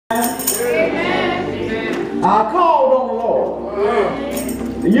I called on the Lord.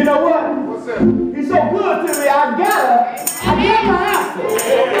 And you know what? What's that? He's so good to me, I got my answer.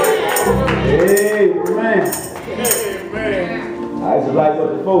 Amen. I used to like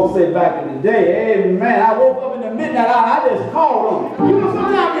what the folks say back in the day. Amen. I woke up in the midnight hour, I just called on him. You know,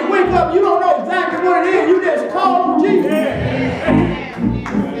 sometimes you wake up, you don't know exactly what it is. You just call on Jesus.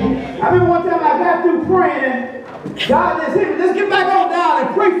 I remember one time I got through praying, God just hit me. Let's get back on down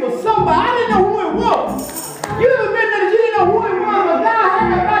and pray for somebody. I didn't know who it was. You ever been there that you didn't know who it was, but God had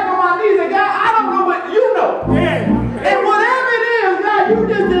me back on my knees and God, I don't know what you know. And whatever it is, God, you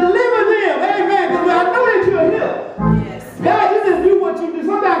just deliver them. Amen. Because I know that you're here. God, you just do what you do.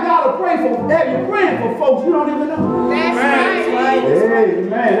 Sometimes God will pray for, have you praying for folks you don't even know. That's right.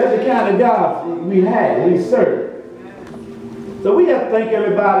 Amen. That's the kind of God we have, we serve. So we have to thank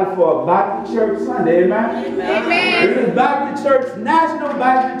everybody for Back to Church Sunday, amen? Amen. This is Back to Church, National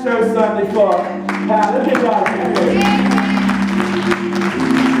Back to Church Sunday for let's get y'all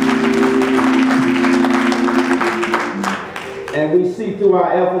and we see through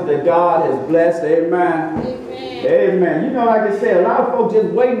our efforts that God has blessed, amen. Amen. You know, like I said, a lot of folks just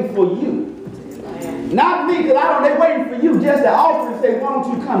waiting for you. Not me, because they're waiting for you just to offer and say, why don't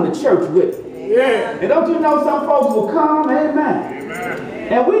you come to church with me? Yeah. And don't you know some folks will come, amen.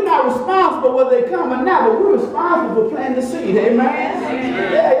 And we're not responsible whether they come or not, but we're responsible for planting the seed, amen.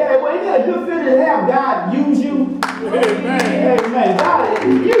 Yeah, well, it's a good feeling to have God use you. Amen. God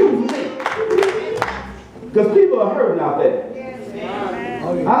use me. Because people are hurting out there.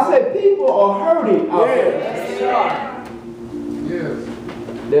 I said people are hurting out there. Yes.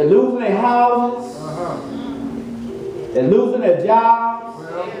 They're losing their houses. They're losing their jobs.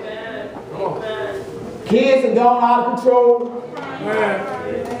 Kids have gone out of control.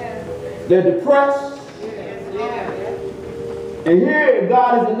 They're depressed. And here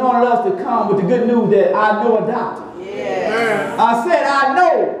God has anointed us to come with the good news that I know a doctor. I said I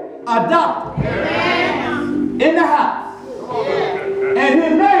know a doctor in the house. And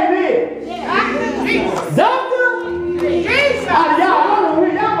his name is Doctor.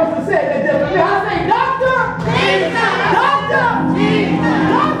 Y'all must have said that just for me. I say Doctor. Doctor.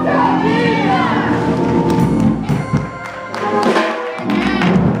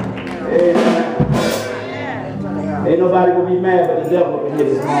 Amen. Ain't nobody gonna be mad but the devil up in here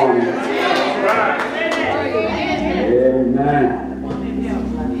this morning.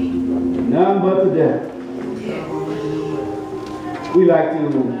 Amen. None but the devil. We like to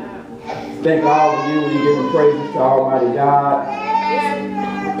thank all of you and give praises to Almighty God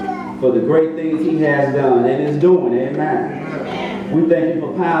for the great things He has done and is doing. Amen. We thank you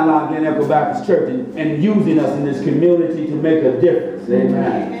for Pine Glen Baptist Church and using us in this community to make a difference.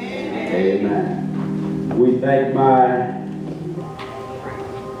 Amen. Amen. We thank my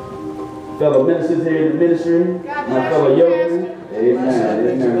fellow ministers here in the ministry, my fellow yokels. Amen.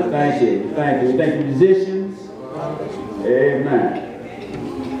 Amen. Thank you. Thank you. We thank the musicians. Amen.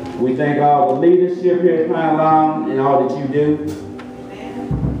 We thank all the leadership here at Pine Lawn and all that you do.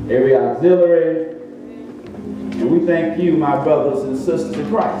 Every auxiliary. And we thank you, my brothers and sisters in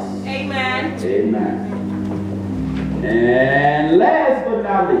Christ. Amen. Amen. And last but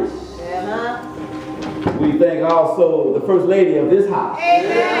not least, we thank also the First Lady of this house.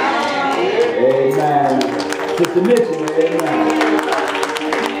 Amen. Amen. Sister Mitchell. Amen.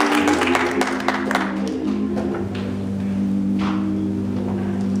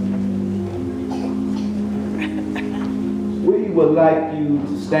 We would like you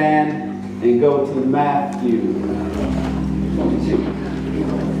to stand and go to Matthew 22.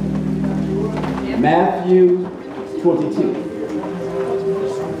 Matthew 22.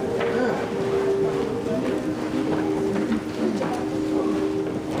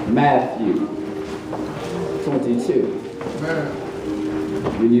 Matthew 22.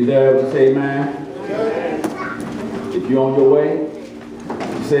 When you're there, would you say amen? If you're on your way,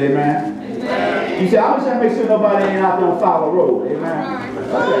 you say amen? You say, I'm just trying to make sure nobody ain't out there on Fowler Road. Amen?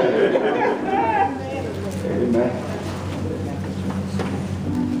 Okay. Amen.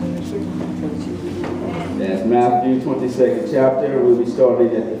 That's Matthew 22nd chapter. We'll be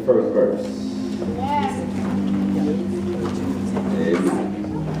starting at the first verse. Amen.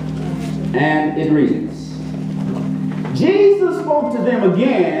 And it reads, Jesus spoke to them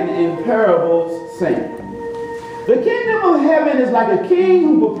again in parables, saying, the kingdom of heaven is like a king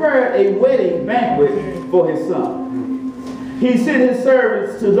who prepared a wedding banquet for his son. He sent his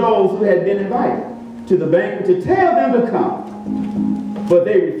servants to those who had been invited to the banquet to tell them to come, but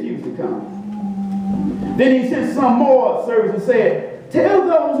they refused to come. Then he sent some more servants and said, tell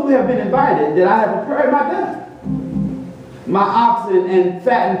those who have been invited that I have prepared my dinner. My oxen and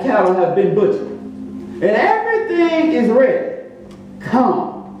fattened cattle have been butchered, and everything is ready.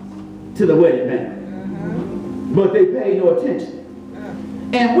 Come to the wedding banquet. But they paid no attention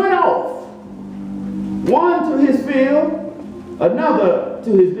and went off, one to his field, another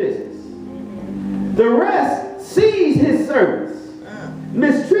to his business. The rest seized his servants,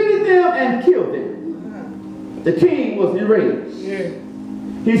 mistreated them, and killed them. The king was enraged.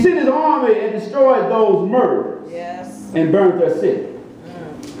 He sent his army and destroyed those murderers and burned their city.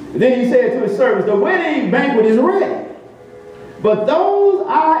 Then he said to his servants, the wedding banquet is ready, but those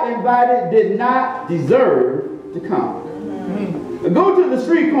I invited did not deserve to come. Go to the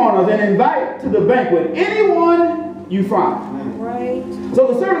street corners and invite to the banquet anyone you find. Right. So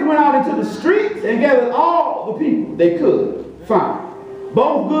the servants went out into the streets and gathered all the people they could find,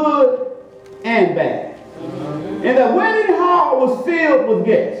 both good and bad. And the wedding hall was filled with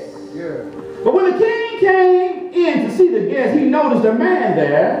guests. But when the king came in to see the guests, he noticed a man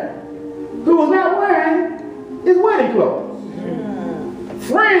there who was not wearing his wedding clothes.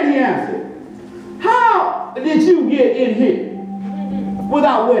 Friend, he answered, how did you get in here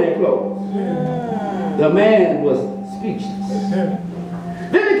without wedding clothes? The man was speechless. Then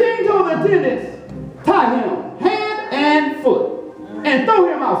the king told the attendants, tie him hand and foot and throw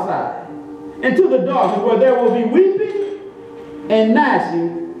him outside into the darkness where there will be weeping and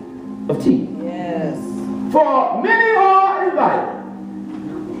gnashing of teeth. Yes. For many are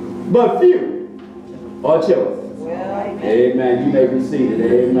invited, but few are chosen. Well, amen. Amen. You may be seated.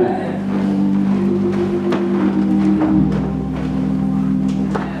 Amen. Amen.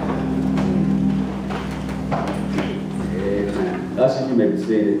 Ushers, you may be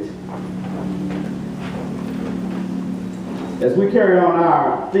seated. As we carry on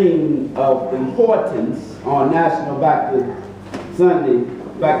our theme of importance on National Back to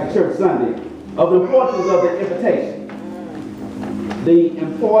Church Sunday, of the importance of the invitation. The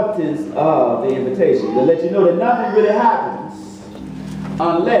importance of the invitation. To let you know that nothing really happens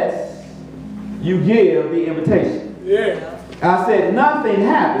unless you give the invitation. I said nothing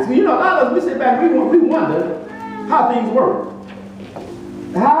happens. You know, a lot of us, we sit back, we wonder how things work.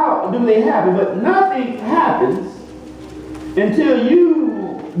 How do they happen? But nothing happens until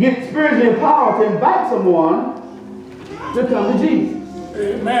you get spiritually empowered to invite someone to come to Jesus.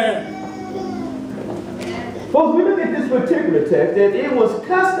 Amen. Folks, we look at this particular text that it was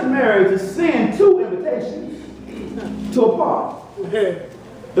customary to send 2 invitations to a party.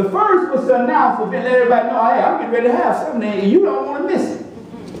 The first was to announce the event, let everybody know, hey, I'm getting ready to have something, and you don't want to miss it.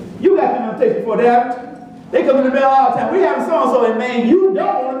 You got the invitation before they have it. They come in the mail all the time. We having so-and-so, and man, you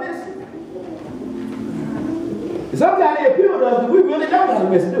don't want to miss it. Sometimes they appeal to us, but we really don't want to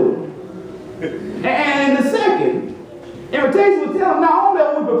miss it, do we? And the second invitation will tell them not only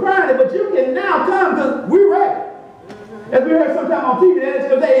are we preparing it, but you can now come because we're ready. As we heard sometime on TV, it's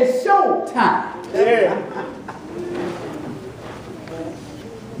because it's show time.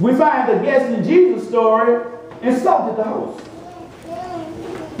 We find the guests in Jesus' story insulted the host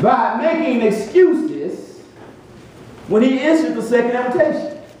by making excuses when he issued the second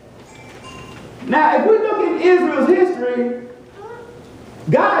invitation. Now, if we look at Israel's history,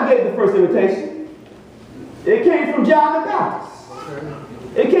 God gave the first invitation. It came from John the Baptist.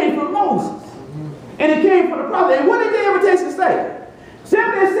 It came from Moses. And it came from the prophet. And what did the invitation say?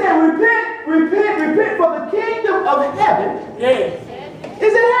 Simply said, repent, repent, repent, for the kingdom of heaven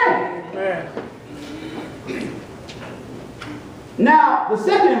is at hand. Now, the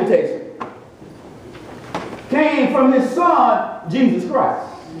second invitation came from his son, Jesus Christ.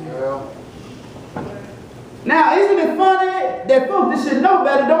 Now, isn't it funny that folks that should know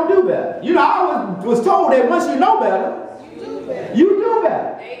better don't do better? You know, I was told that once you know better, you do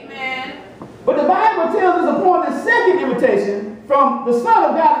better. Amen. But the Bible tells us upon the second invitation from the Son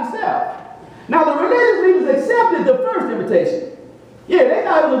of God himself. Now, the religious leaders accepted the first invitation. Yeah, they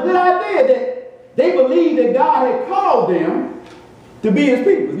thought it was a good idea that they believed that God had called them to be his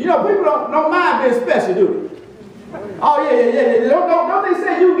people. You know, people don't mind being special, do they? Oh, yeah. Don't they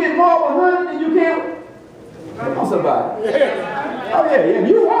say you get more of 100 than you can? Come on, somebody. Oh, yeah. If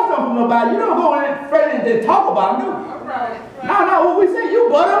you want something from nobody, you don't go in and talk about them, do you? No, what we say, you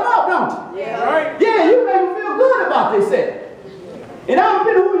butter them up, don't you? Yeah, you make them feel good about themselves. And I don't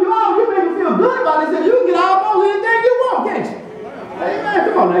care who you are, you make them feel good about themselves. You can get almost anything you want, can't you? Amen.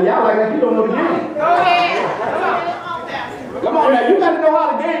 Come on now, y'all like that you don't know the game. Go ahead. Come on now, you got to know how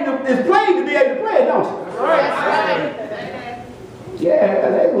the game is played to be able to play it, don't you? Yeah,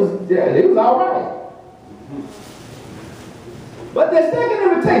 they was all right. But the second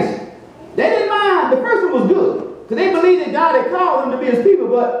invitation, they didn't mind. The first one was good, because they believed that God had called them to be his people,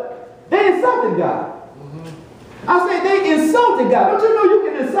 but they insulted God. I said they insulted God. Don't you know you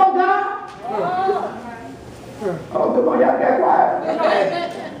can insult God? Oh, come on, y'all got quiet.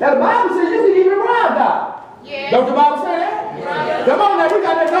 Now the Bible says you can even rob God. Yeah. Don't the Bible say that? Yeah. Come on now, we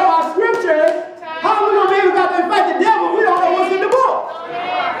got to know our scriptures. How are we going to be able to fight the devil? We don't know what's in the book.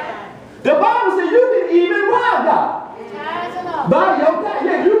 The Bible says you can even rob God. By your tithes.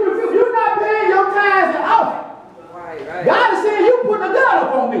 Yeah, you're not paying your tithes and offering. Right. God is saying you putting a gun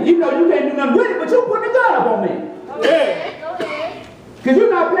up on me. You know you can't do nothing with it, but you're putting a gun up on me. Yeah. Because you're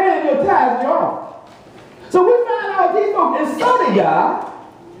not paying your tithes and your offering. So we find out these folks insulted God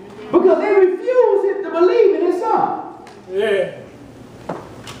because they refused to believe in his son. Yeah.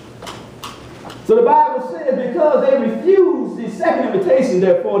 So the Bible says because they refused the second invitation,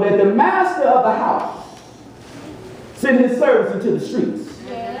 therefore, that the master of the house sent his servants into the streets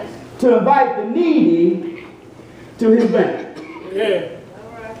to invite the needy to his banquet. Yeah.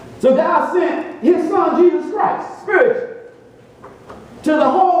 So God sent his son Jesus Christ, spiritually, to the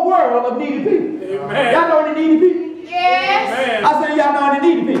whole world of needy people. Amen. Y'all know any needy people? Yes. I say y'all know any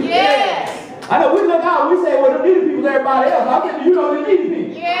needy people? Yes. I know we look out and we say, well, the needy people is everybody else. I'm telling you, you know the needy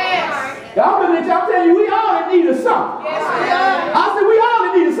people. Yes. I'm telling you, we all in need of something. Yes, we are. I said, we all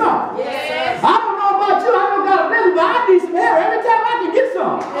in need of something. Yes. I don't know about you, I don't got a business, but I need some help every time I can get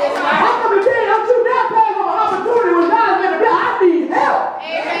some. Yes. I'm going to tell you, I'm too damn paying for an opportunity when God's been a bill. I need help.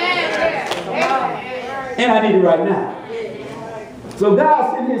 Amen. And I need it right now. So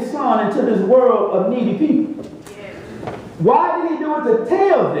God sent his son into this world of needy people. Why did he do it? To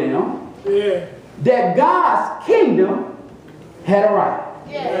tell them that God's kingdom had arrived.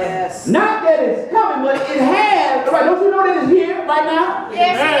 Yes. Not that it's coming, but it has. Right? Don't you know that it's here right now?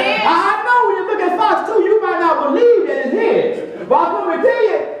 Yes, it is. I know when you look at Fox 2, you might not believe that it's here. But I'm going to tell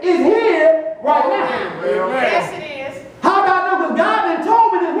you, it's here right now. Yes, it is. How do I know? Because God had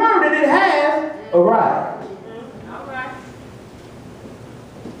told me in his word that it has arrived. All right.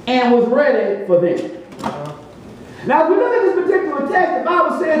 And was ready for them. Now, as we look at this particular text, the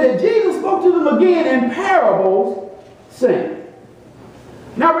Bible says that Jesus spoke to them again in parables, saying.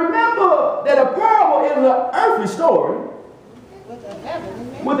 Now remember that a parable is an earthly story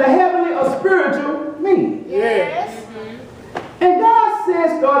with a heavenly or spiritual meaning. Yes. And God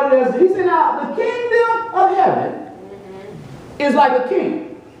said, started as, he said, now the kingdom of heaven is like a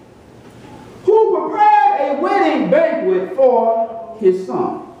king who prepared a wedding banquet for his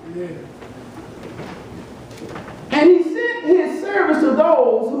son. And he sent his servants to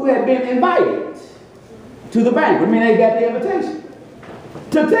those who had been invited to the banquet. I mean, they got the invitation.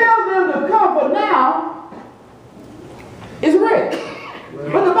 To tell them to come, for now is ready.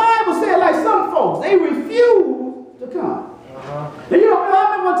 But the Bible said, like some folks, they refuse to come. Now, you know, I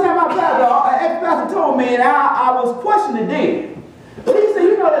remember one time my ex-pastor told me, and I was questioning then. But he said,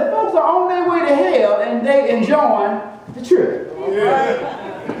 you know, that folks are on their way to hell and they enjoying the trip.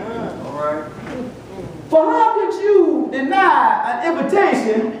 Yeah. All right. For how could you deny an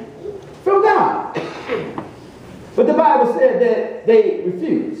invitation from God? But the Bible said that they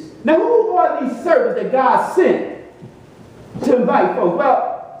refused. Now, who are these servants that God sent to invite folks?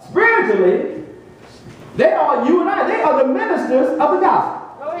 Well, spiritually, they are you and I. They are the ministers of the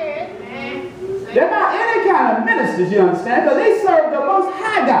gospel. Go ahead. They're not any kind of ministers, you understand, because they serve the Most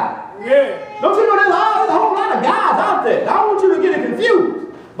High God. Yeah. Don't you know there's a whole lot of guys out there? I don't want you to get it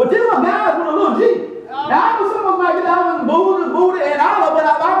confused. But these are guys with a little G. Now, I know some of them might get out with Buddha, and all of it, but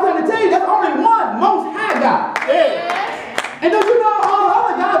I'm trying to tell you, there's only one Most High God. Yeah. And don't you know all the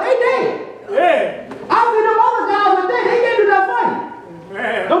other guys, they dead. Yeah. I see them other guys are dead. They can't do that for you.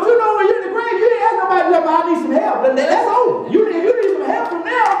 Man. Don't you know when you're in the grave, you didn't ask nobody, I need some help. That's over. If you need some help from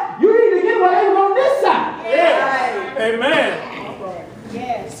them, you need to get what they on this side. Yeah. Amen.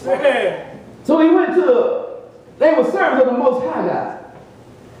 Yes. Amen. So he went to, they were servants of the Most High God.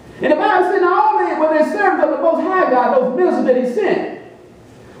 And the Bible said not only were they servants of the Most High God, those ministers that he sent,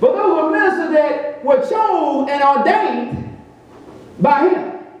 but those were ministers that were chosen and ordained by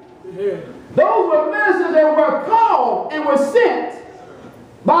him. Yeah. Those were ministers that were called and were sent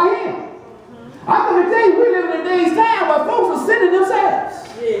by him. I'm going to tell you, we live in a day's time where folks are sending themselves.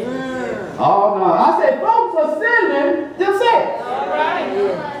 Yeah. Oh no, I said folks are sending themselves. All right.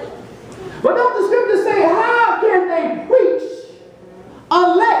 Yeah. But don't the scriptures say, how can they preach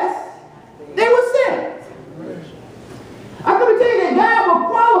unless they were sent? I'm going to tell you that God will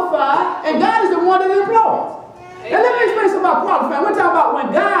qualify, and God is the one that employs. Now let me explain something about qualifying. We're talking about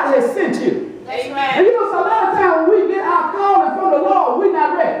when God has sent you. Amen. And you know, so a lot of times when we get our calling from the Lord, we're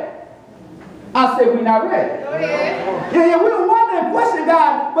not ready. I say we're not ready. Go ahead. Yeah, we don't wonder and question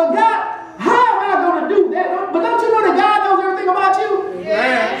God, but God, how am I going to do that? But don't you know that God knows everything about you?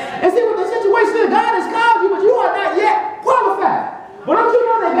 Yes. And see what the situation is, God has called you, but you are not yet qualified. But don't you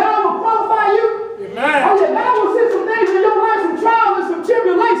know that God will qualify you? Amen. Oh yeah, God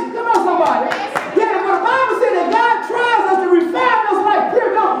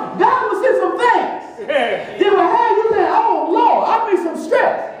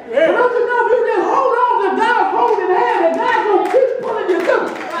But don't you know if you just hold on to God's holding hand, that God's going to keep pulling you through.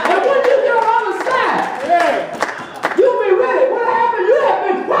 And when you get on the other side, you'll be ready. What happened? You have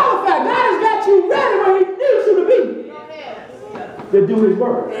been qualified. God has got you ready where He needs you to be to do His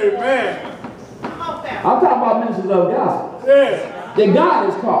work. Amen. I'm talking about ministers of the gospel. That God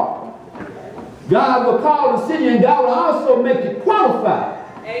is called. God will call the city, and God will also make you qualified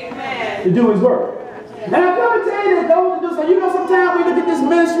to do His work. And I'm going to tell you that those that do so, you know, sometimes we look at this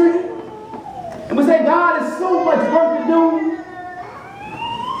ministry and we say, God has so much work to do.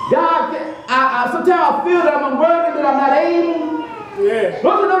 God, sometimes I feel that I'm unworthy, that I'm not able.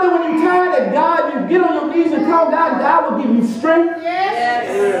 Don't you know that when you're tired, that God, you get on your knees and call God, God will give you strength?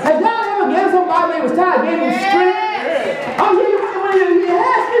 Has God ever given somebody that was tired, gave him strength? Oh, yeah, when you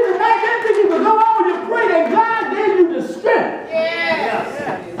ask me tonight, that you could go on, you pray that God gave you the strength.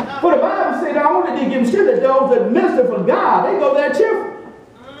 For the Bible said not only did He give them strength, that those that minister for God, they go there cheerful.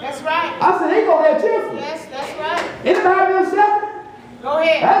 That's right. I said they go there cheerful. Yes, that's right. Anybody been accepted? Go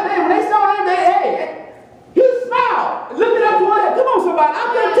ahead. When they saw him, hey, he smiled, looking up toward it. Come on, somebody. I'm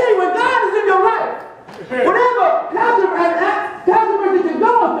going to tell you, when God is in your life, whatever controversy you're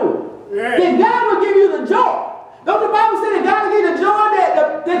going through, then God will give you the joy. Don't the Bible say that God will give you the joy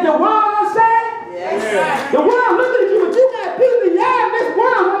that the world understands? Yes. Right. The world looking at you, but you got people in this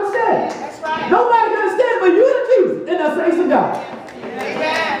world understand. That's right. Nobody can understand but you and Jesus in the face of God.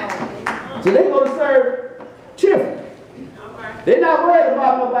 Amen. So they go to serve cheerful. They're not worried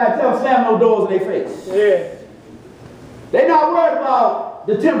about nobody slamming no doors in their face. They're not worried about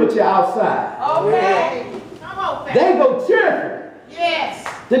the temperature outside. Okay. Come on, Pastor. They go cheerful. Yes.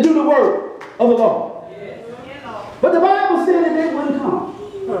 To do the work of the Lord. But the Bible said that they wouldn't come.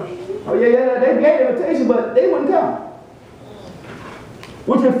 Oh yeah, they gave invitation, but they wouldn't come.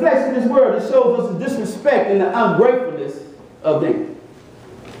 Which reflects in this word, it shows us the disrespect and the ungratefulness of them.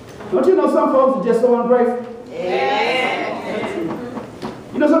 Don't you know some folks are just so ungrateful?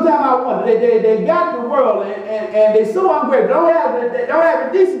 You know, sometimes I wonder, they got the world and they're so ungrateful. They don't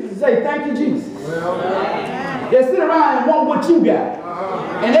have the decency to say thank you, Jesus. They sit around and want what you got.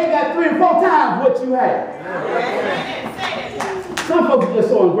 And they got 3 or 4 times what you have. Some folks are just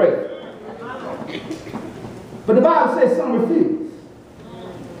so ungrateful. But the Bible says some refuse.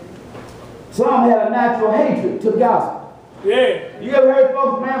 Some had a natural hatred to the gospel. You ever heard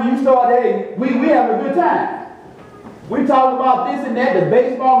folks, man, when you start, hey, we have a good time. We talk about this and that, the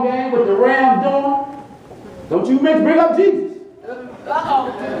baseball game, what the Rams doing. Don't you bring up Jesus.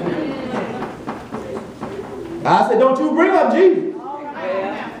 I said, don't you bring up Jesus.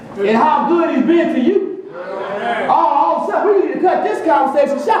 And how good He's been to you. All of a sudden, we need to cut this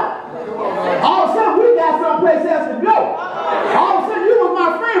conversation short. All of a sudden, we got someplace else to go. All of a sudden, you was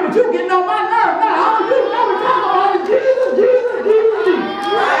my friend, but you getting on my nerves now. All you know we talking about is Jesus, Jesus, Jesus, Jesus.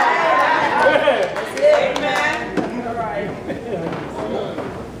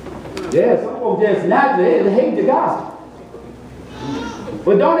 Yeah, some folks just naturally hate the gospel.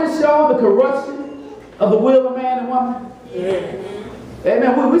 But don't it show the corruption of the will of man and woman?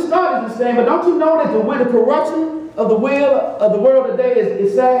 Amen. We started this thing, but don't you know that the corruption of the will of the world today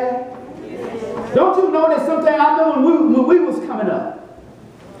is sad? Don't you know that sometimes, I know when we was coming up,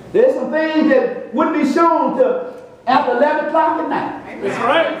 there's some things that wouldn't be shown till after 11 o'clock at night. That's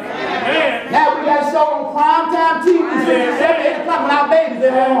right. Now we got to show on primetime TV 7, 8 o'clock when our babies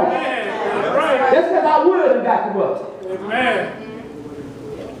at home. That's because our world has got corrupted.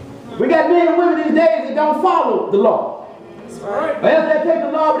 We got men and women these days that don't follow the law. Or else they take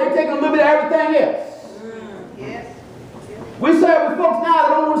the law, but they take a little bit of everything else. We serve with folks now that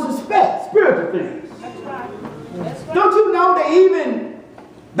don't want to respect spiritual things. Don't you know that even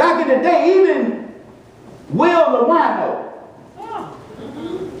back in the day, even Will the wino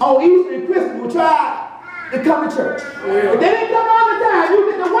on Easter and Christmas would try to come to church. If they didn't come all the time, you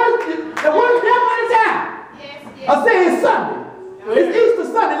get the worst devil in the town. I say it's Sunday. It's Easter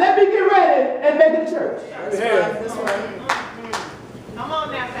Sunday. Let me get ready and make it to church. That's right. Come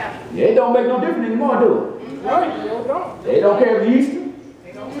on now, Pastor. Yeah, it don't make no difference anymore, do it? They don't care if it's Easter.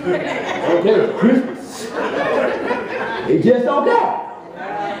 They don't care if it's Christmas. They just don't care.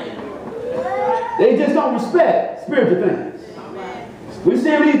 They just don't respect spiritual things. We see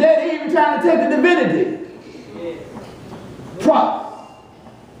them these days, they even trying to take the divinity. Trust.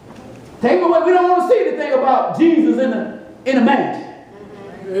 Take away. We don't want to see anything about Jesus in a mansion.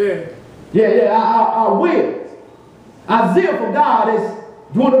 Yeah. Our will, our zeal for God is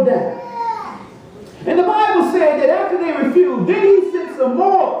dwindled down. And the Bible said that after they refused, then He sent some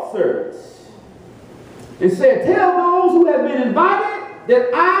more servants and said, tell those who have been invited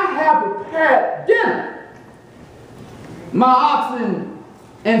that I have prepared dinner. My oxen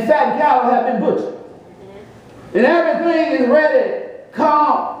and fattened cattle have been butchered. And everything is ready,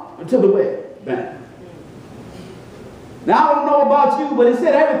 come to the wedding. Bang. Now, I don't know about you, but he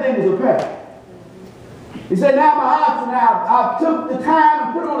said everything was prepared. He said, now my oxen, I took the time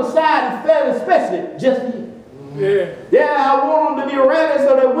and put them on the side and fed especially just for you. Yeah, I want them to be ready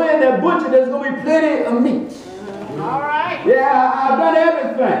so that when they're butchered, there's going to be plenty of meat. All right. Yeah, I've done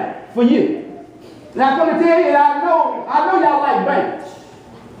everything for you. Now, I'm going to tell you, I know y'all like banquets.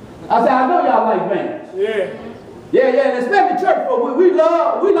 I said, I know y'all like banquets. Yeah, and especially church folk, we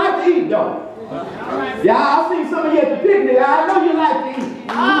like to eat, don't we? Yeah, I see some of you at the picnic. I know you like to eat.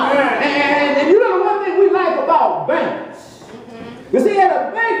 And you know one thing we like about banquets. You see, at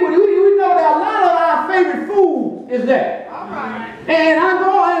a banquet, we know that a lot of our favorite food is there. And I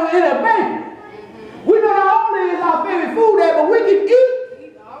go in a banquet. We know not only is our favorite food there, but we can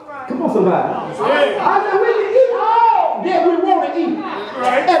eat. Come on, somebody. I said we can eat all that we want to eat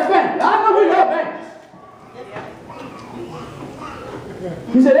at banquet. I know we love banquets.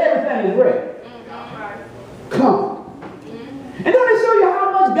 He said everything is ready. Come. And don't they show you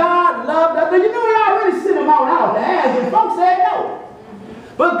how much God loved us? You know, he already sent them out to ask, and folks said no.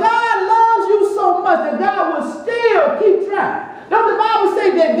 But God loves you so much that God will still keep trying. Don't the Bible say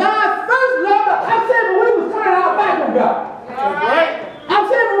that God first loved us? I'm saying when we was turning our back on God. I'm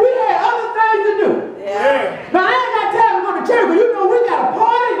saying when we had other things to do. Now, I ain't got time to go to church, but you know we got a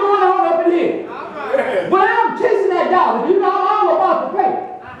party going on up in here. But I'm chasing that dollar. You know, I'm all about the pay.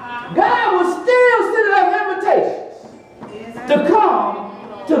 God was still sending us invitations to come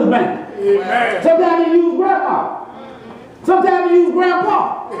to the banquet. Sometimes he used grandma. Sometimes he used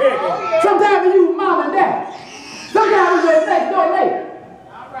grandpa. Sometimes he used mom and dad. Sometimes he was next door neighbor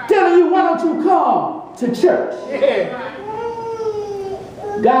telling you, why don't you come to church?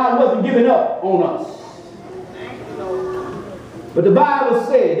 God wasn't giving up on us. But the Bible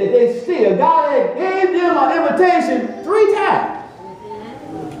said that they still, God had gave them an invitation 3 times.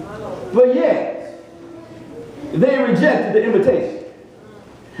 But yet, they rejected the invitation.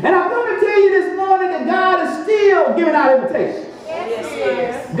 And I'm going to tell you this morning that God is still giving out invitations.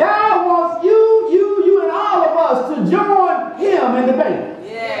 Yes. God wants you and all of us to join him in the banquet.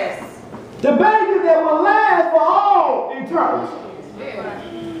 Yes. The banquet that will last for all eternity.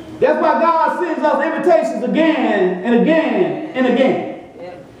 That's why God sends us invitations again and again and again.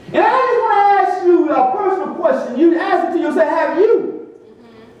 Yep. And I just want to ask you a personal question. You ask it to yourself, have you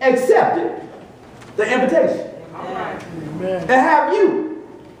accepted the invitation? Amen. And have you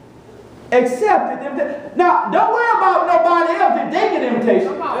accepted the invitation? Now, don't worry about nobody else that they get an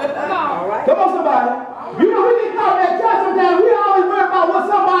invitation. Come on. Right. Come on, somebody. You know, we get caught in that church sometimes. We always worry about what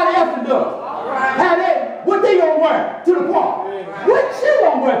somebody else has done. Right. What they gonna wear to the party? Right. What you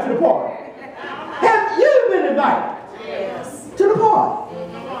gonna wear to the party? Have you been invited to the party?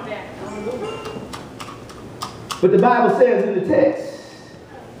 But the Bible says in the text,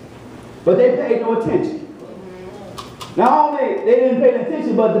 but they paid no attention. Not only they didn't pay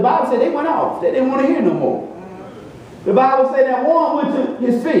attention, but the Bible said they went off. They didn't want to hear no more. The Bible said that one went to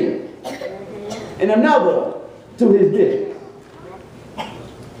his field and another to his business.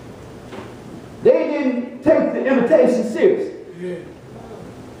 They didn't take the invitation seriously.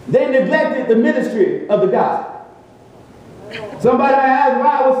 They neglected the ministry of the gospel. Somebody might ask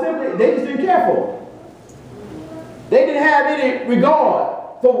why. Was simply they just didn't care for it. They didn't have any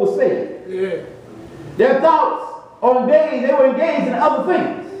regard for what was said. Their thoughts are engaged. They were engaged in other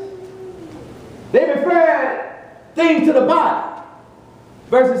things. They preferred things to the body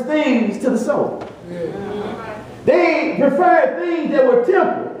versus things to the soul. They preferred things that were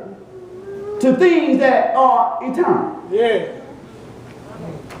temporal to things that are eternal.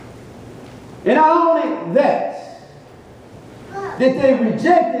 And not only that they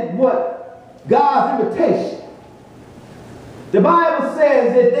rejected what God's invitation. The Bible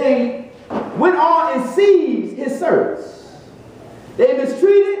says that they went on and seized his servants. They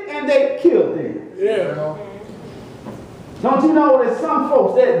mistreated and they killed them. Don't you know that some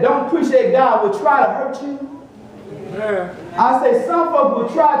folks that don't appreciate God will try to hurt you? I say some folks will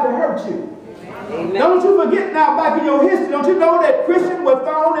try to hurt you. Amen. Don't you forget now, back in your history, don't you know that Christians were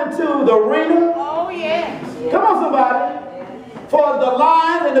thrown into the arena? Oh, yes. Come on, somebody. For the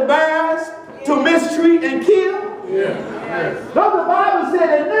lions and the bears to mistreat and kill. Don't the Bible say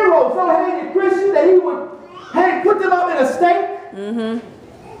that Nero so hated Christians that he would put them up in a stake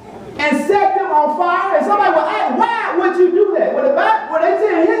and set them on fire? And somebody will ask, why would you do that? Well, they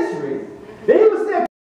say in